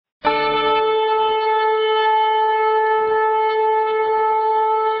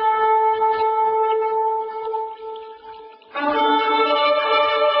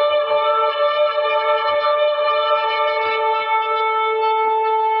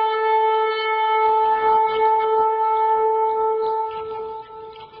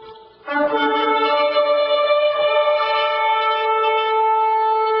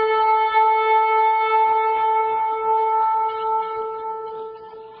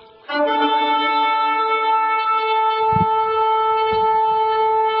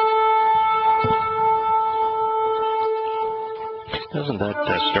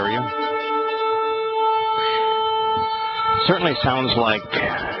stir you? Certainly sounds like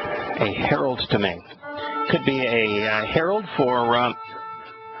a herald to me. Could be a herald for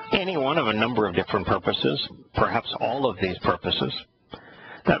any one of a number of different purposes, perhaps all of these purposes.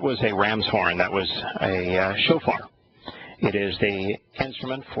 That was a ram's horn. That was a shofar. It is the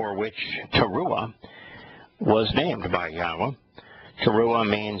instrument for which teruah was named by Yahowah. Teruah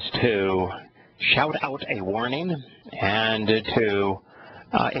means to shout out a warning and to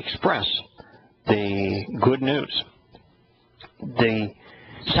express the good news. The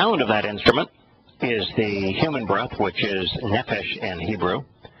sound of that instrument is the human breath, which is nephesh in Hebrew,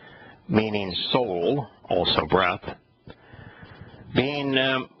 meaning soul, also breath, being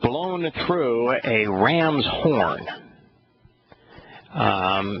blown through a ram's horn,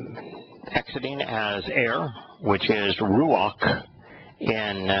 exiting as air, which is ruach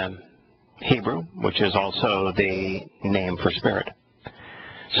in Hebrew, which is also the name for spirit.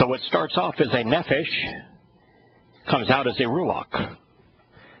 So what starts off as a nephesh comes out as a ruach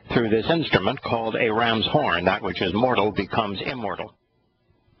through this instrument called a ram's horn. That which is mortal becomes immortal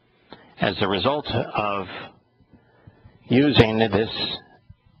as a result of using this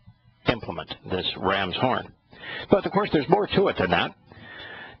implement, this ram's horn. But of course there's more to it than that.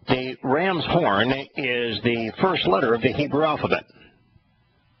 The ram's horn is the first letter of the Hebrew alphabet.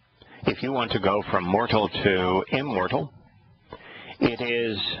 If you want to go from mortal to immortal, it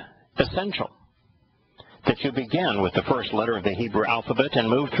is essential that you begin with the first letter of the Hebrew alphabet and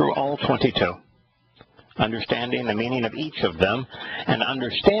move through all 22, understanding the meaning of each of them and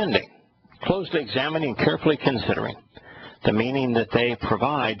understanding, closely examining, carefully considering the meaning that they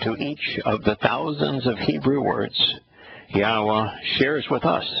provide to each of the thousands of Hebrew words Yahowah shares with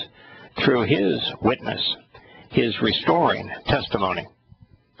us through his witness, his restoring testimony,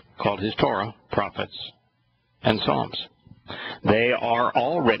 called his Torah, prophets, and Psalms. They are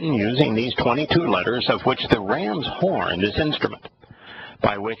all written using these 22 letters, of which the ram's horn, this instrument,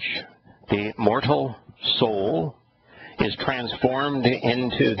 by which the mortal soul is transformed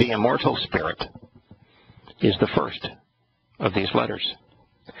into the immortal spirit, is the first of these letters.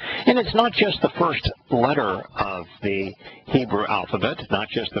 And it's not just the first letter of the Hebrew alphabet, not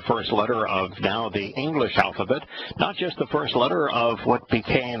just the first letter of now the English alphabet, not just the first letter of what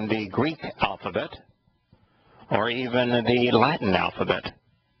became the Greek alphabet, or even the Latin alphabet.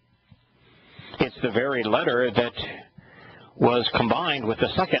 It's the very letter that was combined with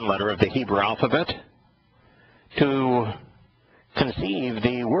the second letter of the Hebrew alphabet to conceive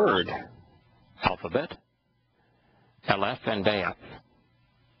the word alphabet, Aleph and Be'eth.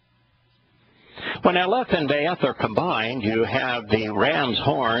 When Aleph and Be'eth are combined, you have the ram's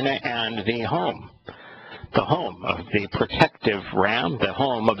horn and the home of the protective ram, the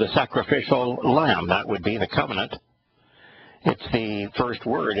home of the sacrificial lamb. That would be the covenant. It's the first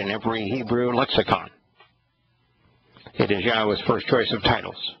word in every Hebrew lexicon. It is Yahowah's first choice of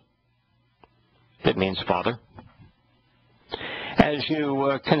titles. It means Father. As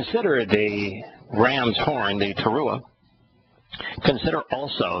you consider the ram's horn, the teruah, consider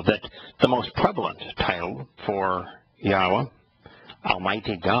also that the most prevalent title for Yahowah,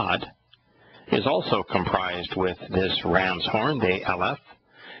 Almighty God, is also comprised with this ram's horn, the Aleph.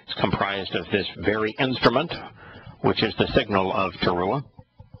 It's comprised of this very instrument, which is the signal of teruah.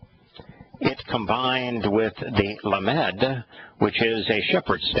 It combined with the lamed, which is a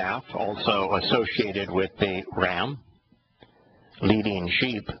shepherd's staff, also associated with the ram, leading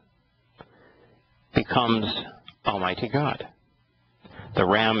sheep, becomes Almighty God. The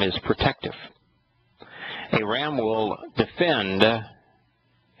ram is protective. A ram will defend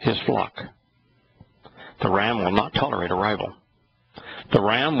his flock. The ram will not tolerate a rival. The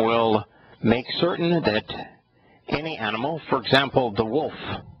ram will make certain that any animal, for example, the wolf,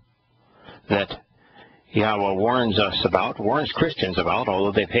 that Yahowah warns us about, warns Christians about,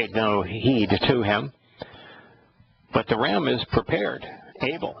 although they paid no heed to him, but the ram is prepared,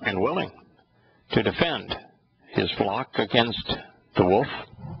 able, and willing to defend his flock against the wolf,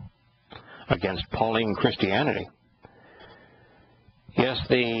 against Pauline Christianity. Yes,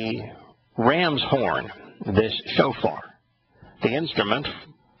 the ram's horn, this shofar, the instrument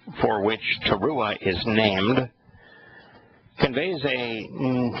for which teruah is named, conveys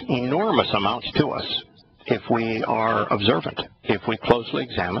an enormous amount to us if we are observant, if we closely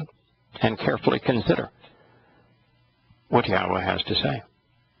examine and carefully consider what Yahowah has to say.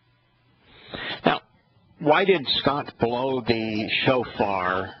 Now, why did Scott blow the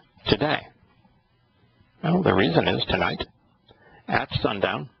shofar today? Well, the reason is tonight, at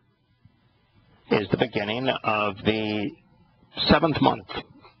sundown, is the beginning of the 7th month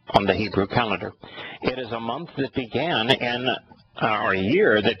on the Hebrew calendar. It is a month that began in or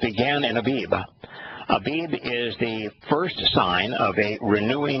year that began in Abib. Abib is the first sign of a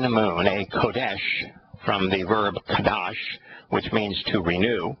renewing moon, a kodesh, from the verb kadash, which means to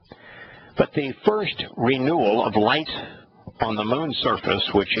renew. But the first renewal of light on the moon's surface,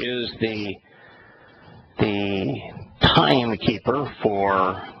 which is the timekeeper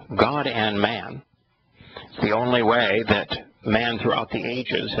for God and man. It's the only way that man throughout the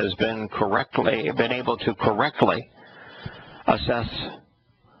ages has been able to correctly assess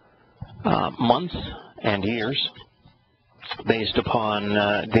months and years based upon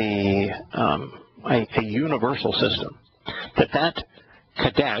a universal system. That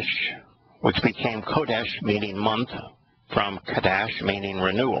Kadesh, which became Kodesh, meaning month, from Kadash, meaning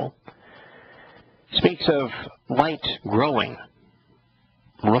renewal, speaks of light growing,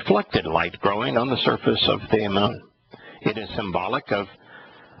 reflected light growing on the surface of the moon. It is symbolic of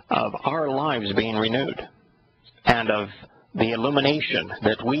our lives being renewed and of the illumination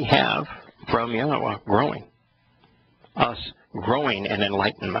that we have from Yahowah growing. Us growing in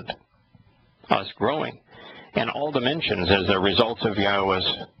enlightenment. Us growing in all dimensions as a result of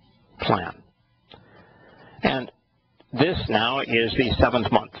Yahowah's plan. And this now is the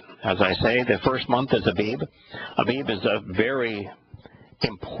 7th month. As I say, the first month is Abib. Abib is a very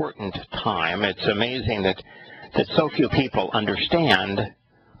important time. It's amazing that so few people understand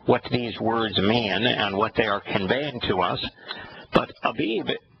what these words mean and what they are conveying to us. But Abib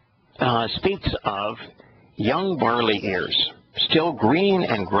speaks of young barley ears, still green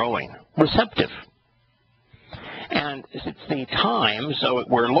and growing, receptive. And it's the time, so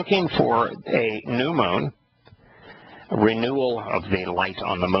we're looking for a new moon, a renewal of the light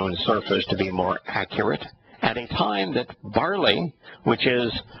on the moon's surface to be more accurate, at a time that barley, which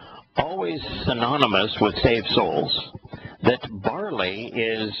is always synonymous with saved souls, that barley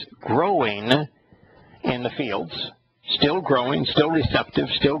is growing in the fields, still growing, still receptive,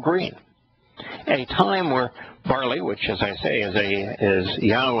 still green. A time where barley, which, as I say, is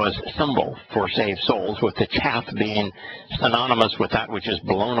Yahowah's symbol for saved souls, with the chaff being synonymous with that which is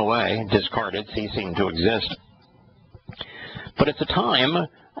blown away, discarded, ceasing to exist. But it's a time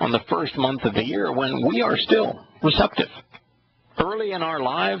on the first month of the year when we are still receptive. Early in our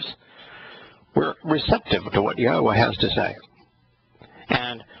lives, we're receptive to what Yahowah has to say.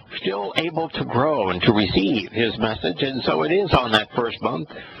 And still able to grow and to receive his message. And so it is on that first month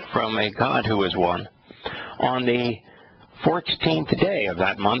from a God who is one. On the 14th day of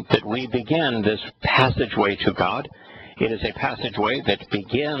that month that we begin this passageway to God. It is a passageway that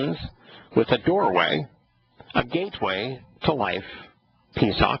begins with a doorway, a gateway to life,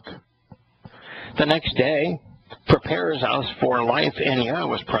 Pesach. The next day prepares us for life in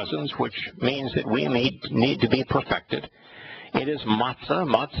Yahowah's presence, which means that we need to be perfected. It is matzah.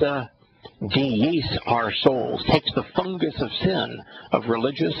 Matzah de-yeasts our souls, takes the fungus of sin, of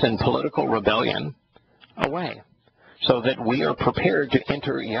religious and political rebellion away, so that we are prepared to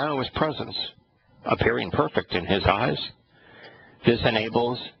enter Yahowah's presence, appearing perfect in his eyes. This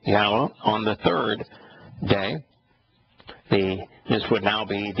enables Yahowah on the 3rd day. This would now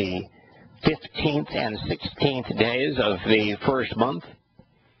be the 15th and 16th days of the first month,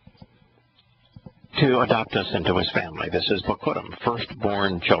 to adopt us into his family. This is Bakurim,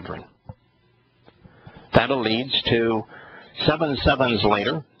 firstborn children. That leads to 7 sevens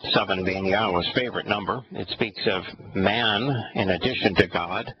later, 7 being Yahowah's favorite number. It speaks of man in addition to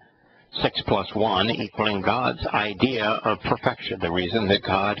God, 6 plus 1 equaling God's idea of perfection, the reason that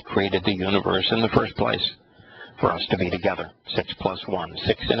God created the universe in the first place, for us to be together. 6 plus 1,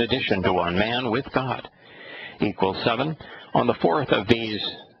 6 in addition to 1, man with God, equals 7. On the 4th of these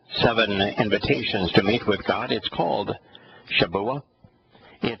 7 invitations to meet with God, it's called Shavuah.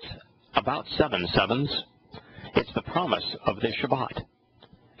 It's about 7 sevens. It's the promise of the Shabbat.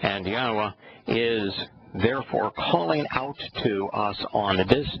 And Yahowah is therefore calling out to us on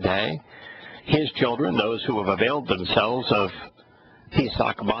this day, his children, those who have availed themselves of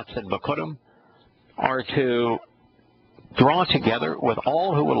Pesach, Matzah, and Bakurim, are to draw together with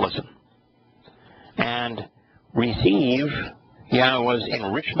all who will listen and receive Yahowah's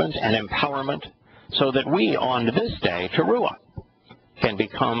enrichment and empowerment, so that we on this day, Teruah, can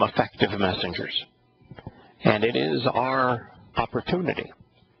become effective messengers. And it is our opportunity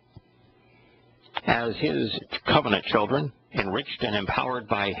as his covenant children, enriched and empowered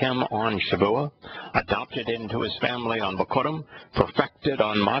by him on Shavuah, adopted into his family on Bakurim, perfected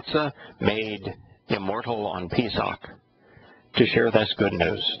on Matzah, made immortal on Pesach, to share this good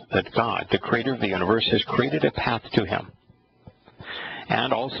news that God, the creator of the universe, has created a path to him.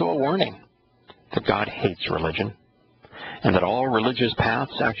 And also a warning that God hates religion, and that all religious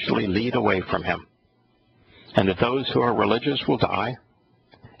paths actually lead away from him. and that those who are religious will die.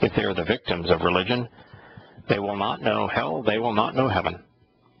 If they are the victims of religion, they will not know hell, they will not know heaven.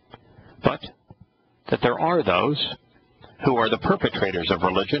 But that there are those who are the perpetrators of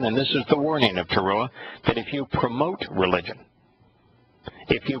religion, and this is the warning of Teruah, that if you promote religion,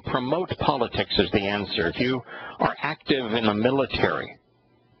 if you promote politics as the answer, if you are active in the military,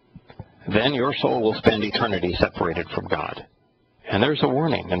 then your soul will spend eternity separated from God. And there's a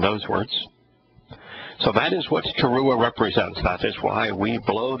warning in those words. So that is what Teruah represents. That is why we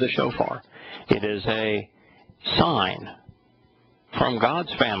blow the shofar. It is a sign from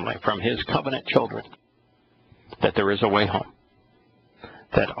God's family, from His covenant children, that there is a way home,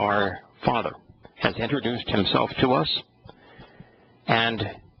 that our Father has introduced Himself to us and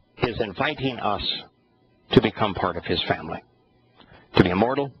is inviting us to become part of His family, to be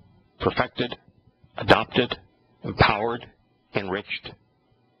immortal, perfected, adopted, empowered, enriched,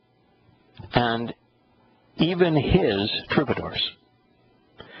 and even His troubadours.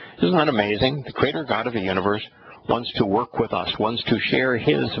 Isn't that amazing? The Creator God of the universe wants to work with us, wants to share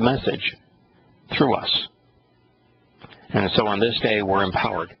His message through us. And so on this day, we're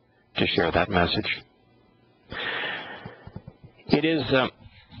empowered to share that message. It is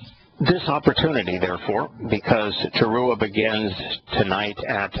this opportunity, therefore, because Teruah begins tonight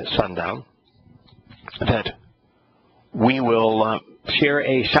at sundown, that we will share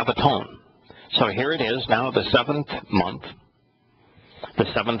a Shabbaton. So here it is now, the 7th month, the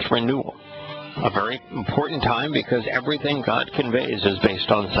 7th renewal. A very important time because everything God conveys is based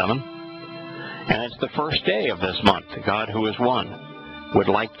on 7. And it's the first day of this month. God, who is one, would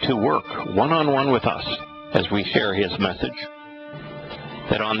like to work one-on-one with us as we share His message.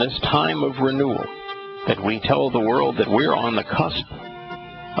 That on this time of renewal, that we tell the world that we're on the cusp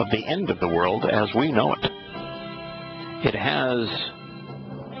of the end of the world as we know it. It has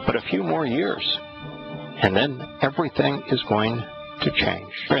but a few more years, and then everything is going to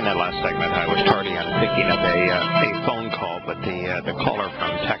change. During that last segment, I was tardy on picking up a phone call, but the caller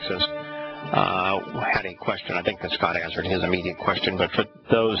from Texas had a question. I think that Scott answered his immediate question, but for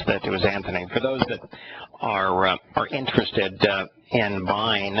those that, it was Anthony, for those that are interested in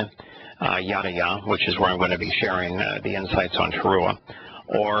buying Yahowah, which is where I'm going to be sharing the insights on Teruah,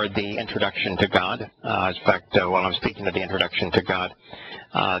 or the Introduction to God. In fact, while I'm speaking of the Introduction to God,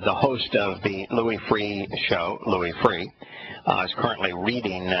 the host of the Louis Free show, Louis Free, is currently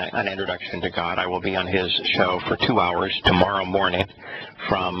reading an Introduction to God. I will be on his show for 2 hours tomorrow morning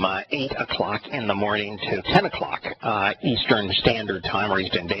from 8 o'clock in the morning to 10 o'clock Eastern Standard Time, or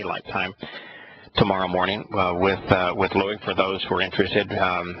Eastern Daylight Time, tomorrow morning with Louis, for those who are interested.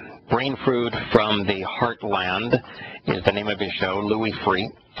 Brain Food from the Heartland is the name of his show, Louis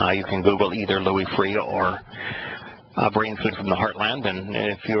Free. You can Google either Louis Free or Brain Food from the Heartland, and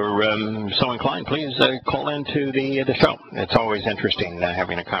if you're so inclined, please call into the show. It's always interesting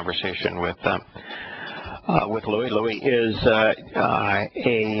having a conversation with Louis. Louis is a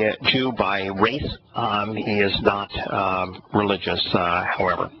Jew by race. He is not religious,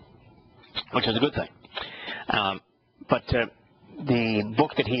 however, which is a good thing. But the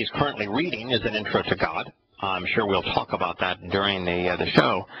book that he's currently reading is an Intro to God. I'm sure we'll talk about that during the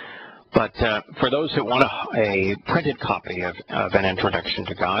show. But for those who want a printed copy of an Introduction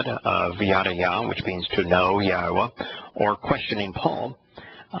to God, of Yahowah, which means to know Yahowah, or Questioning Paul,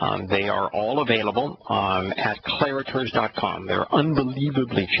 they are all available at clariters.com. They're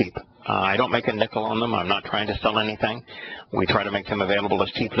unbelievably cheap. I don't make a nickel on them. I'm not trying to sell anything. We try to make them available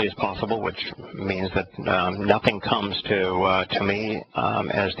as cheaply as possible, which means that nothing comes to me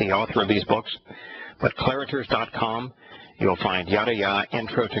as the author of these books. But clariters.com, you'll find Yahowah,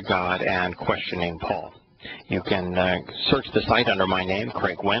 Intro to God, and Questioning Paul. You can search the site under my name,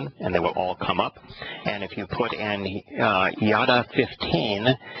 Craig Wynn, and they will all come up. And if you put in Yada 15,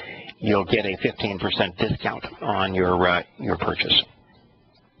 you'll get a 15% discount on your purchase.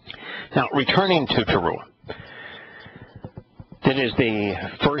 Now, returning to Teruah, it is the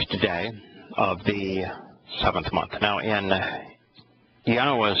first day of the 7th month. Now, in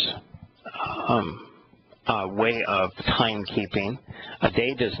Yahowah's way of timekeeping, a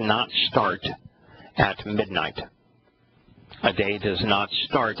day does not start at midnight. A day does not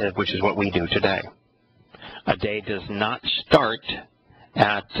start at, which is what we do today. A day does not start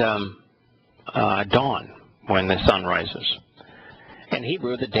at dawn, when the sun rises. In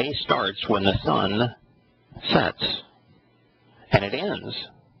Hebrew, the day starts when the sun sets, and it ends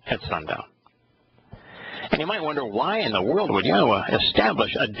at sundown. And you might wonder, why in the world would Yahowah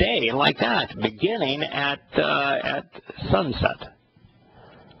establish a day like that, beginning at sunset?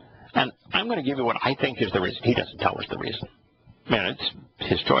 And I'm going to give you what I think is the reason. He doesn't tell us the reason. Man, it's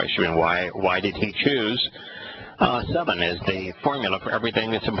his choice. I mean, why did he choose 7 is the formula for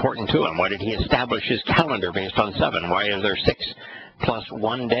everything that's important to him. Why did he establish his calendar based on 7? Why is there 6 plus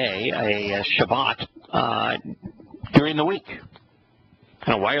 1 day, a Shabbat, during the week?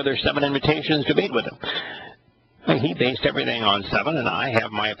 Why are there 7 invitations to meet with him? He based everything on 7, and I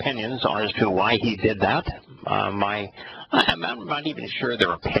have my opinions as to why he did that. I'm not even sure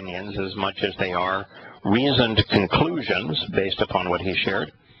they're opinions as much as they are reasoned conclusions based upon what he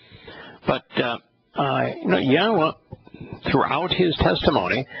shared. But Yahowah, throughout his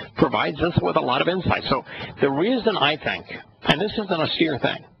testimony, provides us with a lot of insight. So the reason I think, and this is an austere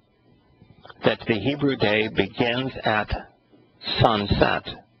thing, that the Hebrew day begins at sunset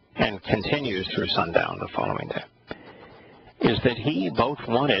and continues through sundown the following day, is that he both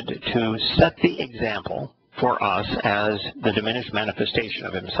wanted to set the example for us as the diminished manifestation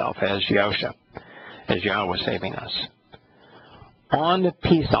of himself, as Yahusha, as Yahweh saving us, on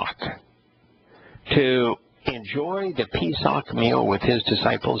Pesach, to enjoy the Pesach meal with his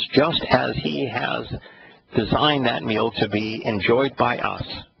disciples just as he has designed that meal to be enjoyed by us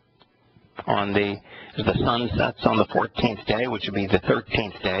on as the sun sets on the 14th day, which would be the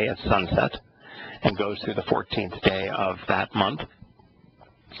 13th day at sunset, and goes through the 14th day of that month.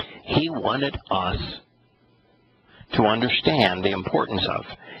 He wanted us to understand the importance of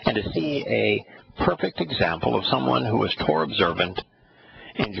and to see a perfect example of someone who was Torah observant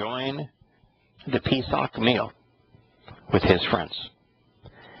enjoying the Pesach meal with his friends.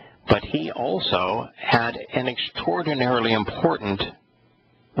 But he also had an extraordinarily important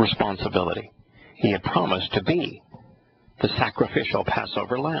responsibility. He had promised to be the sacrificial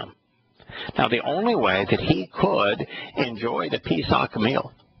Passover lamb. Now, the only way that he could enjoy the Pesach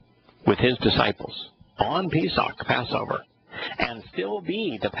meal with his disciples on Pesach, Passover, and still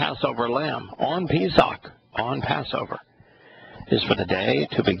be the Passover lamb on Pesach, on Passover, is for the day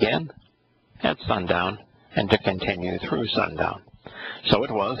to begin at sundown and to continue through sundown. So it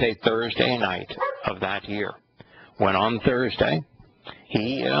was a Thursday night of that year when on Thursday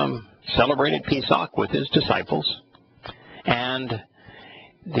he celebrated Pesach with his disciples. And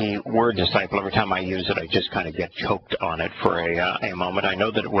the word disciple, every time I use it, I just kind of get choked on it for a moment. I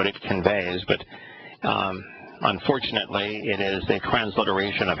know that what it conveys, but unfortunately it is a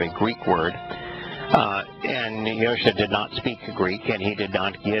transliteration of a Greek word. And Yahusha did not speak Greek, and he did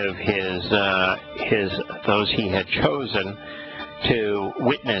not give those he had chosen to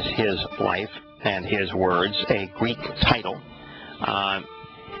witness his life and his words a Greek title.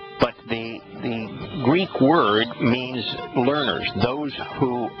 But the Greek word means learners, those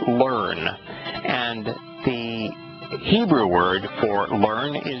who learn. And the Hebrew word for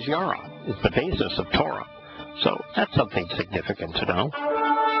learn is yara, is the basis of Torah. So that's something significant to know.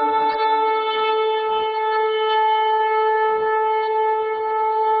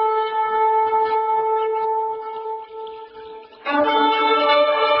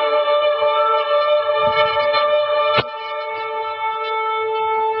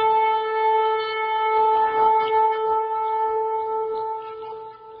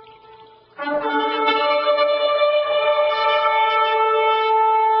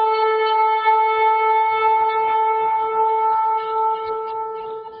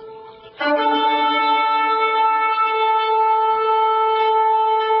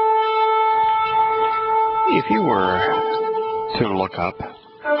 If you were to look up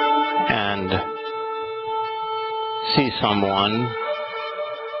and see someone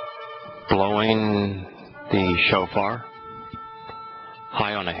blowing the shofar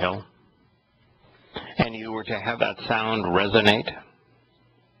high on a hill, and you were to have that sound resonate,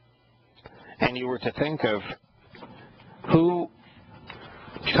 and you were to think of who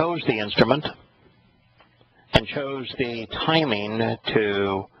chose the instrument and chose the timing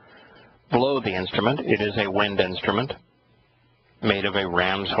to blow the instrument. It is a wind instrument made of a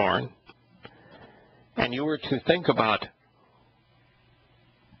ram's horn. And you were to think about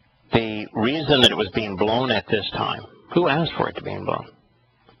the reason that it was being blown at this time. Who asked for it to be blown?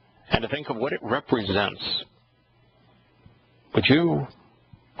 And to think of what it represents. Would you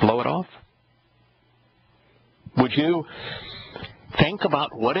blow it off? Would you think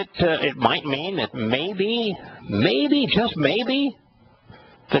about what it might mean that maybe, just maybe,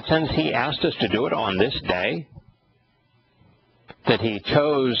 that since he asked us to do it on this day, that he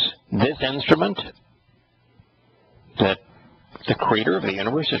chose this instrument, that the creator of the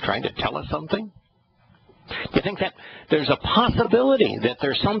universe is trying to tell us something? Do you think that there's a possibility that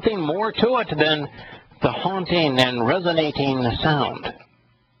there's something more to it than the haunting and resonating sound?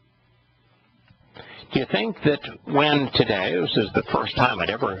 Do you think that when today, this is the first time I'd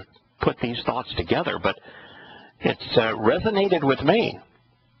ever put these thoughts together, but it's resonated with me,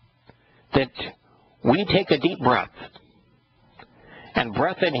 that we take a deep breath. And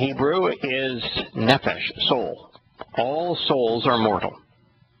breath in Hebrew is nephesh, soul. All souls are mortal.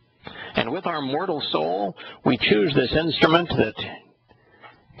 And with our mortal soul, we choose this instrument that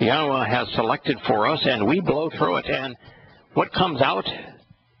Yahowah has selected for us, and we blow through it. And what comes out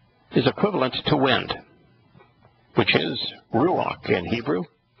is equivalent to wind, which is ruach in Hebrew,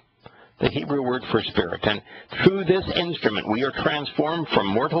 the Hebrew word for spirit. And through this instrument, we are transformed from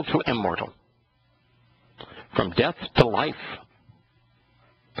mortal to immortal, from death to life.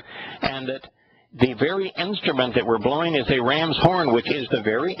 And that the very instrument that we're blowing is a ram's horn, which is the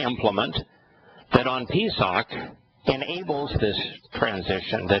very implement that on Pesach enables this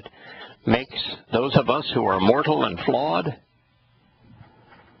transition, that makes those of us who are mortal and flawed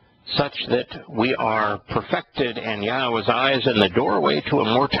such that we are perfected in Yahowah's eyes, and the doorway to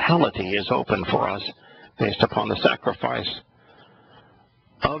immortality is open for us based upon the sacrifice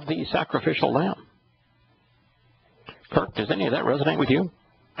of the sacrificial lamb. Kirk, does any of that resonate with you?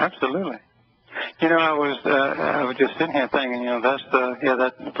 Absolutely. You know, I was just sitting here thinking, you know,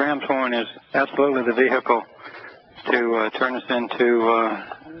 that ram's horn is absolutely the vehicle to turn us into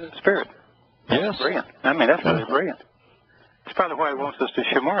spirit. Yes. Brilliant. I mean, that's really brilliant. It's probably why he wants us to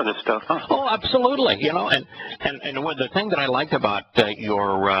shamar this stuff, huh? Oh, absolutely. You know, and the thing that I liked about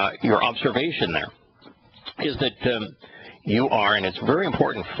your observation there is that you are, and it's very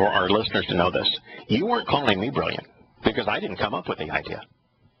important for our listeners to know this, you weren't calling me brilliant, because I didn't come up with the idea.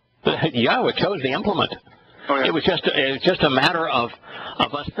 Yahowah chose the implement. Oh, yeah. It was just a matter of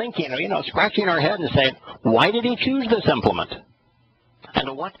us thinking, you know, scratching our head and saying, why did he choose this implement?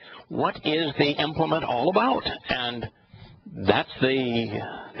 And what is the implement all about? And that's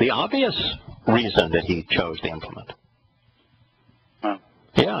the obvious reason that he chose the implement. Huh.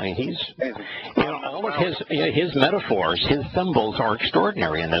 Yeah, he's, you know, all of his metaphors, his symbols are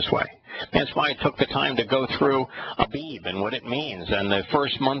extraordinary in this way. That's why I took the time to go through Abib and what it means, and the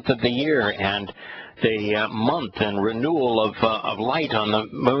first month of the year, and the month and renewal of light on the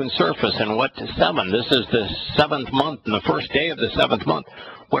moon's surface, and what 7. This is the 7th month and the first day of the 7th month.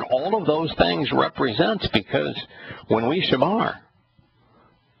 What all of those things represent, because when we shamar,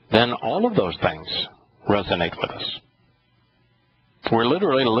 then all of those things resonate with us. We're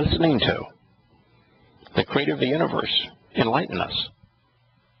literally listening to the creator of the universe enlighten us.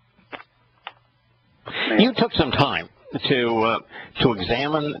 You took some time to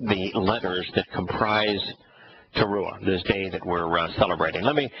examine the letters that comprise Teruah, this day that we're celebrating.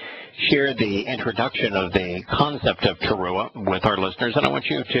 Let me share the introduction of the concept of Teruah with our listeners, and I want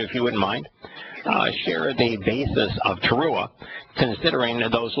you to, if you wouldn't mind, share the basis of Teruah, considering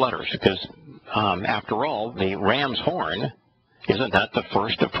those letters, because after all, the ram's horn, isn't that the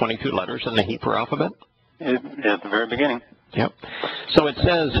first of 22 letters in the Hebrew alphabet? At the very beginning. Yep. So it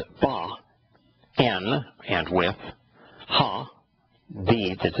says Ba, N, and with, Ha,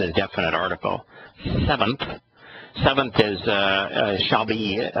 the, that's a definite article, 7th. 7th is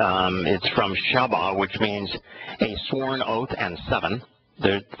Shabi. It's from Shaba, which means a sworn oath, and 7.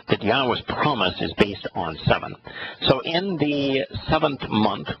 That Yahowah's promise is based on 7. So in the 7th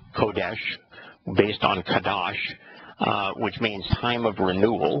month, Kodesh, based on Kadash, which means time of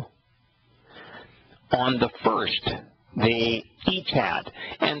renewal, on the 1st, the Echad.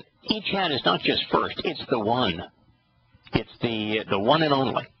 And Echad is not just first, it's the one. It's the one and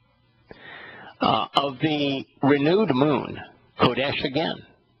only. Of the renewed moon, Kodesh again,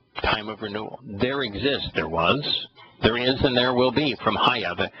 time of renewal. There exists, there was, there is, and there will be, from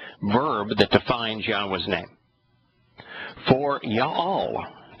Haya, the verb that defines Yahowah's name. For Ya'al,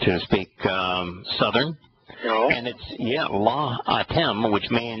 to speak southern, and it's, La Atem, which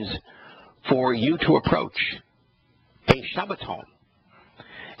means for you to approach. A Shabbaton.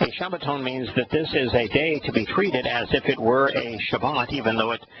 A Shabbaton means that this is a day to be treated as if it were a Shabbat, even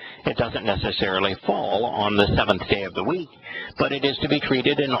though it doesn't necessarily fall on the 7th day of the week, but it is to be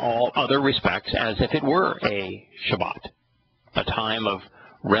treated in all other respects as if it were a Shabbat, a time of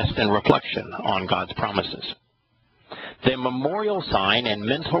rest and reflection on God's promises. The memorial sign and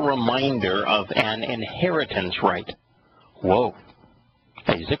mental reminder of an inheritance right. Whoa,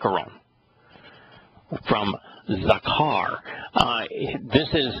 a zikaron. From Zakar. This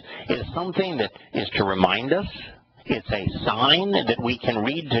is something that is to remind us. It's a sign that we can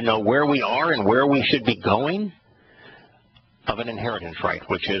read to know where we are and where we should be going, of an inheritance right,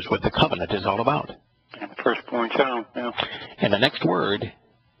 which is what the covenant is all about. And the firstborn child, yeah. And the next word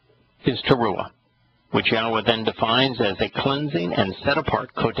is Teruah, which Yahowah then defines as a cleansing and set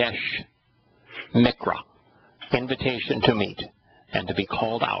apart Kodesh, Mikra, invitation to meet and to be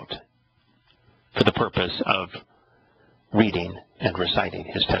called out for the purpose of reading and reciting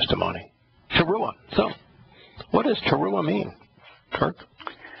his testimony. Teruah. So, what does Teruah mean, Kirk?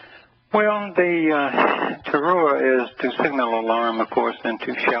 Well, the Torah is to signal alarm, of course, and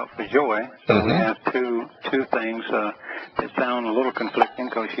to shout for joy. So we have two things that sound a little conflicting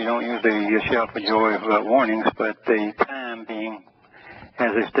because you don't usually shout for joy without warnings, but the time being,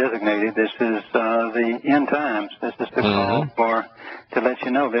 as it's designated, this is the end times. This is the call for to let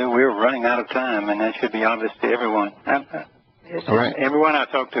you know that we're running out of time, and that should be obvious to everyone. Everyone I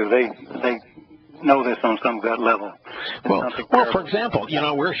talk to, they know this on some gut level. Well, for example,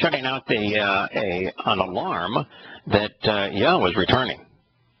 we're shutting out an alarm that Yahowah is returning.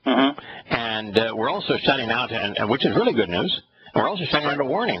 And we're also shutting out, and which is really good news, we're also shutting out a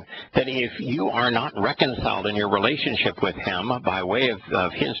warning that if you are not reconciled in your relationship with him by way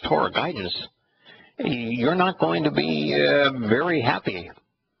of his Torah guidance, you're not going to be very happy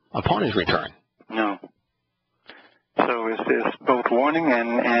upon his return. No. So it's both warning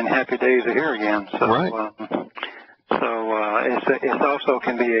and happy days are here again. So, right. It also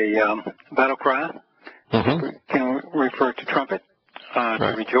can be a battle cry. Can refer to trumpet,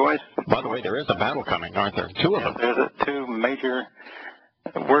 to rejoice. By the way, there is a battle coming, aren't there? Two of them. There's two major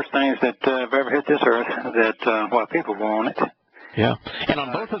worst things that have ever hit this earth that people go on it. Yeah. And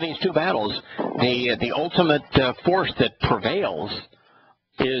on both of these two battles, the ultimate force that prevails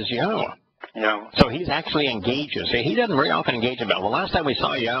is Yahowah. Yeah. So he's actually engages. He doesn't very often engage in battle. The last time we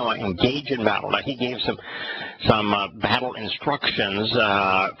saw Yahowah engage in battle, now he gave some battle instructions.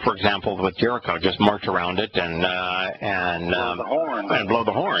 For example, with Jericho, just march around it and blow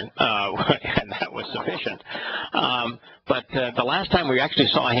the horn, and that was sufficient. But the last time we actually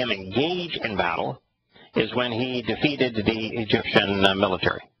saw him engage in battle is when he defeated the Egyptian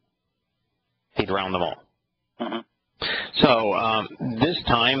military. He drowned them all. So this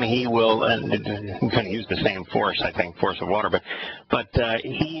time he will, and I'm going to use the same force, I think, force of water, but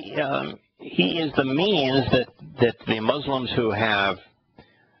he is the means that the Muslims who have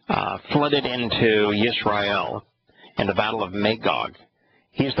flooded into Israel in the Battle of Magog,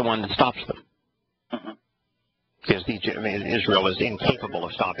 he's the one that stops them. Because Israel is incapable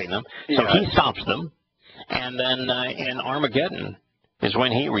of stopping them. So he stops them, and then in Armageddon is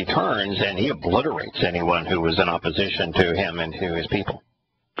when he returns and he obliterates anyone who was in opposition to him and to his people.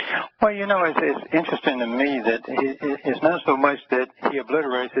 Well, it's interesting to me that it's not so much that he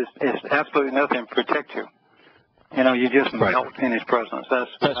obliterates, it's absolutely nothing to protect you. You just melt in his presence. That's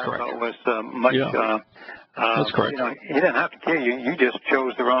correct. What was much... That's correct. He didn't have to kill you. You just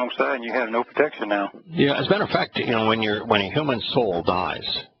chose the wrong side, and you have no protection now. Yeah, as a matter of fact, when a human soul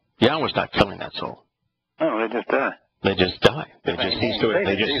dies, Yahowah's not killing that soul. No, they just die. They just die. They just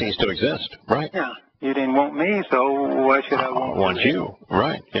cease to exist. Right. Yeah. You didn't want me, so why should I want you?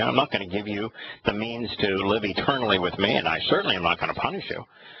 Right. Yeah, I'm not going to give you the means to live eternally with me, and I certainly am not going to punish you.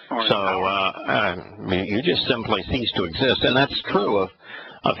 So you just simply cease to exist, and that's true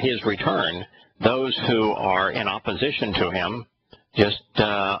of his return. Those who are in opposition to him just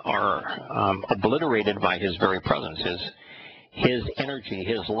are obliterated by his very presence. His energy,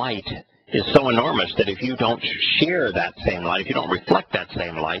 his light is so enormous that if you don't share that same light, if you don't reflect that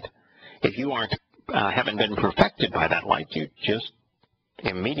same light, if you haven't been perfected by that light, you just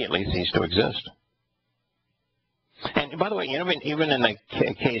immediately cease to exist. And by the way, even in the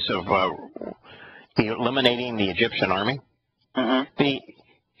case of eliminating the Egyptian army,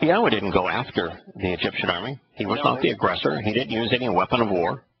 Yahowah didn't go after the Egyptian army. He was not the aggressor. He didn't use any weapon of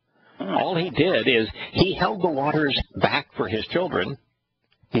war. All he did is he held the waters back for his children.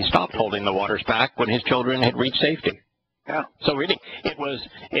 He stopped holding the waters back when his children had reached safety. Yeah. So really, it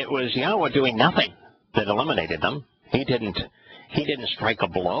was Yahowah doing nothing that eliminated them. He didn't strike a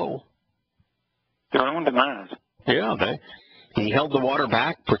blow. Their own demise. Yeah, he held the water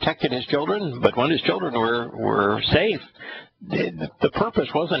back, protected his children, but when his children were safe, the purpose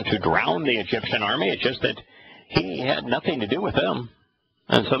wasn't to drown the Egyptian army. It's just that he had nothing to do with them,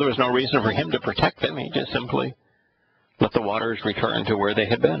 and so there was no reason for him to protect them. He just simply let the waters return to where they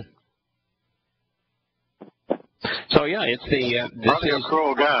had been. So yeah, it's probably a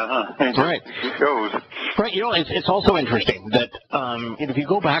cruel guy, huh? That's right. He shows. Right. It's also interesting that if you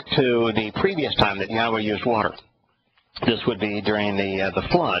go back to the previous time that Yahowah used water, this would be during the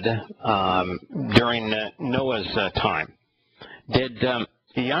flood, during Noah's time. Did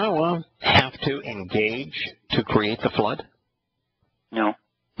Yahowah have to engage to create the flood? No.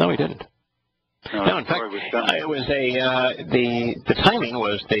 No, he didn't. No, in fact, it was the timing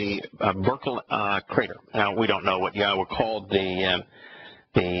was the Berkel crater. Now we don't know what Yahowah called the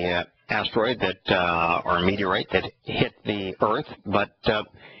asteroid that or meteorite that hit the Earth, but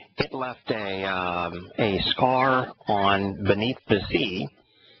it left a scar beneath the sea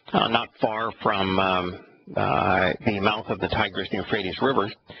not far from the mouth of the Tigris and Euphrates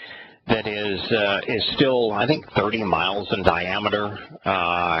rivers, that is still, I think, 30 miles in diameter,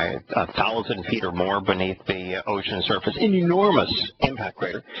 1,000 feet or more beneath the ocean surface. An enormous impact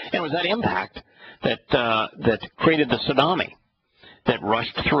crater. And it was that impact that created the tsunami that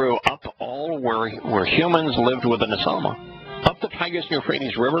rushed through up all where humans lived within the Selma, up the Tigris and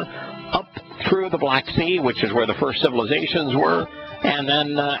Euphrates River, up through the Black Sea, which is where the first civilizations were, and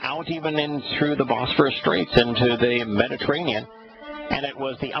then out even in through the Bosphorus Straits into the Mediterranean. And it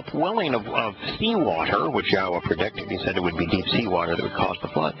was the upwelling of seawater, which Yahowah predicted. He said it would be deep seawater that would cause the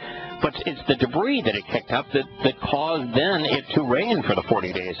flood. But it's the debris that it kicked up that caused then it to rain for the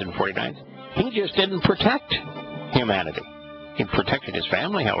 40 days and 40 nights. He just didn't protect humanity. He protected his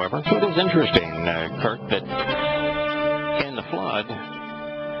family, however. So it is interesting, Kirk, that in the flood,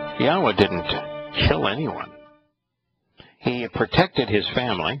 Yahowah didn't kill anyone. He protected his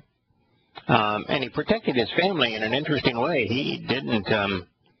family. And he protected his family in an interesting way. He didn't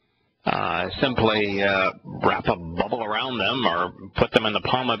simply wrap a bubble around them or put them in the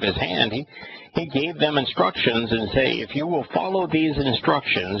palm of his hand. He gave them instructions and say, if you will follow these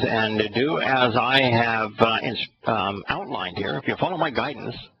instructions and do as I have outlined here, if you follow my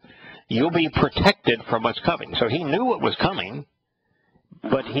guidance, you'll be protected from what's coming. So he knew what was coming,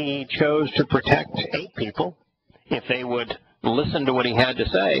 but he chose to protect 8 people if they would listen to what he had to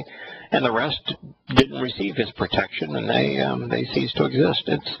say, and the rest didn't receive his protection, and they ceased to exist.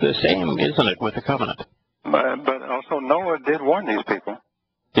 It's the same, isn't it, with the covenant? But also Noah did warn these people.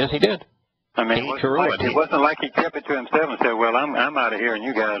 Yes, he did. I mean, it wasn't like he kept it to himself and said, well, I'm out of here and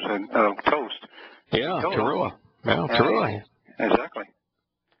you guys are toast. Yeah, Teruah. Yeah, Teruah. Exactly.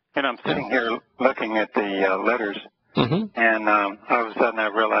 And I'm sitting here looking at the letters, and all of a sudden I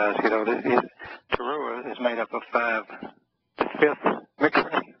realized, Teruah is made up of 5. The 5th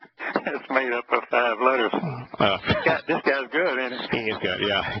Mikra is made up of 5 letters. This guy's good, isn't he? He is good,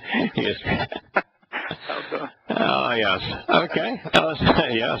 yeah. He is good. Oh, yes. Okay.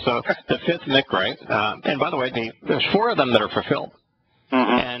 Yeah, so the 5th Mikra, and by the way, there's 4 of them that are fulfilled.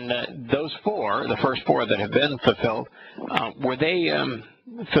 And those 4, the first 4 that have been fulfilled, were they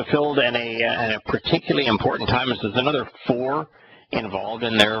fulfilled in a particularly important time? Is there another 4 involved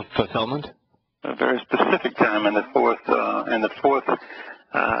in their fulfillment? A very specific time in the 4th,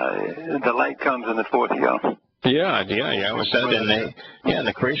 the light comes in the 4th year. Yeah, it was said in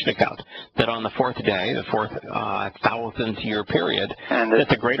the creation account that on the 4th day, the 4th 1,000th year period, that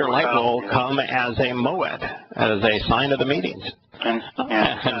the greater light will come as a moed, as a sign of the meetings. And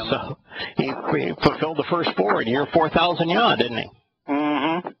so he fulfilled the first 4 in year 4,000 Yah, didn't he?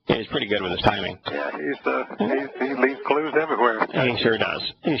 Yeah, he's pretty good with his timing. Yeah, he leaves clues everywhere. He sure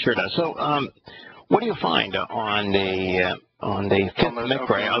does. He sure does. So, what do you find on the 5th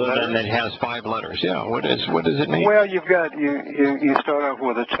Mikra, other than it has 5 letters? Yeah, what does it mean? Well, you've got you start off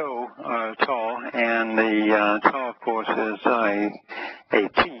with a taw, and the taw, of course, is a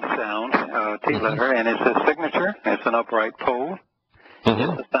T sound, T letter, and it's a signature. It's an upright pole.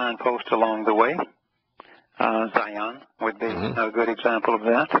 It's a signpost along the way. Zion would be a good example of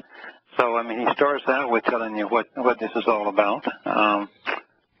that. So, I mean, he starts out with telling you what this is all about.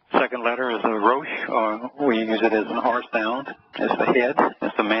 Second letter is a rosh, or we use it as an R sound. It's the head.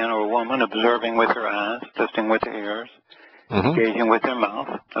 It's a man or a woman observing with her eyes, listening with her ears, engaging with their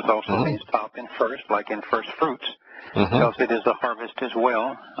mouth. That also means top and first, like in first fruits, because it is a harvest as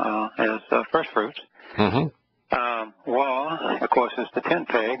well as first fruits. Wah, of course, is the tent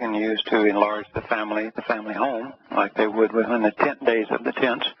peg and used to enlarge the family home, like they would within the tent days of the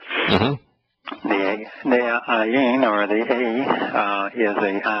tents. The ayin, or the A, is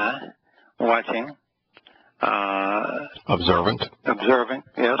a eye, watching. Observant,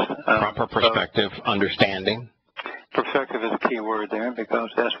 yes. Proper perspective, understanding. Perspective is a key word there, because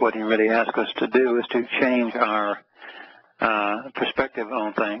that's what he really asks us to do, is to change our perspective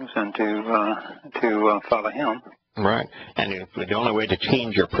on things and to follow him. Right. And the only way to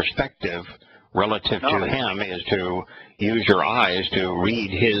change your perspective relative to him is to use your eyes to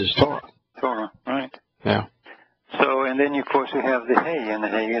read his Torah. Right. Yeah. So, and then, of course, you have the hay, and the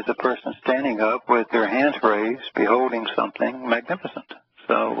hay is a person standing up with their hands raised, beholding something magnificent.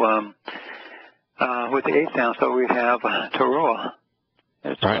 So, with the 8 sound, so we have Teruah.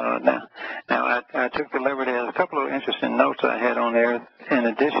 Now I took the liberty, there's a couple of interesting notes I had on there. In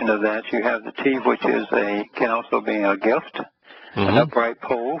addition to that, you have the T, which is can also be a gift, an upright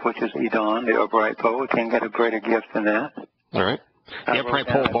pole, which is Edon, the upright pole. It can't get a greater gift than that. All right. The upright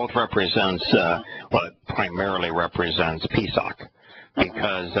pole both represents, it primarily represents Pesach,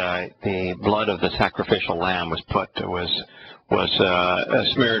 because the blood of the sacrificial lamb was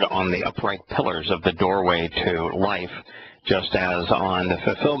smeared on the upright pillars of the doorway to life, just as on the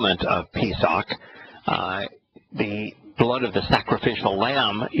fulfillment of Pesach, the blood of the sacrificial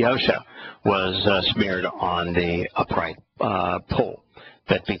lamb, Yahuwah, was smeared on the upright pole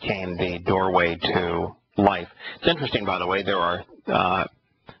that became the doorway to life. It's interesting, by the way, there are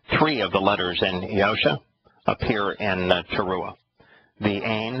 3 of the letters in Yahuwah appear in Teruah. The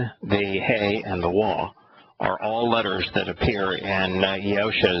Ain, the He, and the Wah are all letters that appear in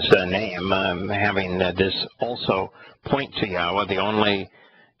Yahuwah's name, having this also point to Yahweh. The only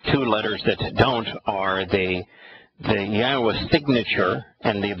 2 letters that don't are the Yahweh signature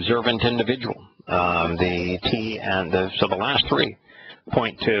and the observant individual. The T and so the last 3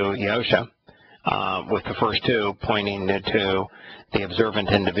 point to Yahuwah, with the first 2 pointing to the observant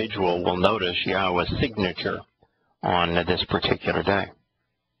individual. Will notice Yahweh's signature on this particular day.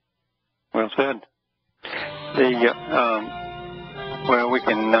 Well said. Well, we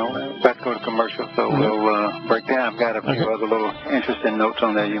can about to go to commercial, so we'll break down. I've got a few other little interesting notes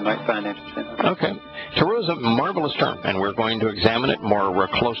on there you might find interesting. Okay. Teruah is a marvelous term, and we're going to examine it more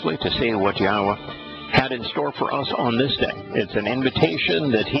closely to see what Yahweh had in store for us on this day. It's an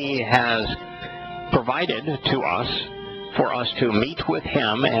invitation that He has provided to us for us to meet with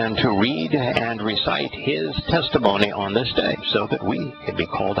Him and to read and recite His testimony on this day so that we can be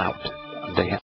called out to Him.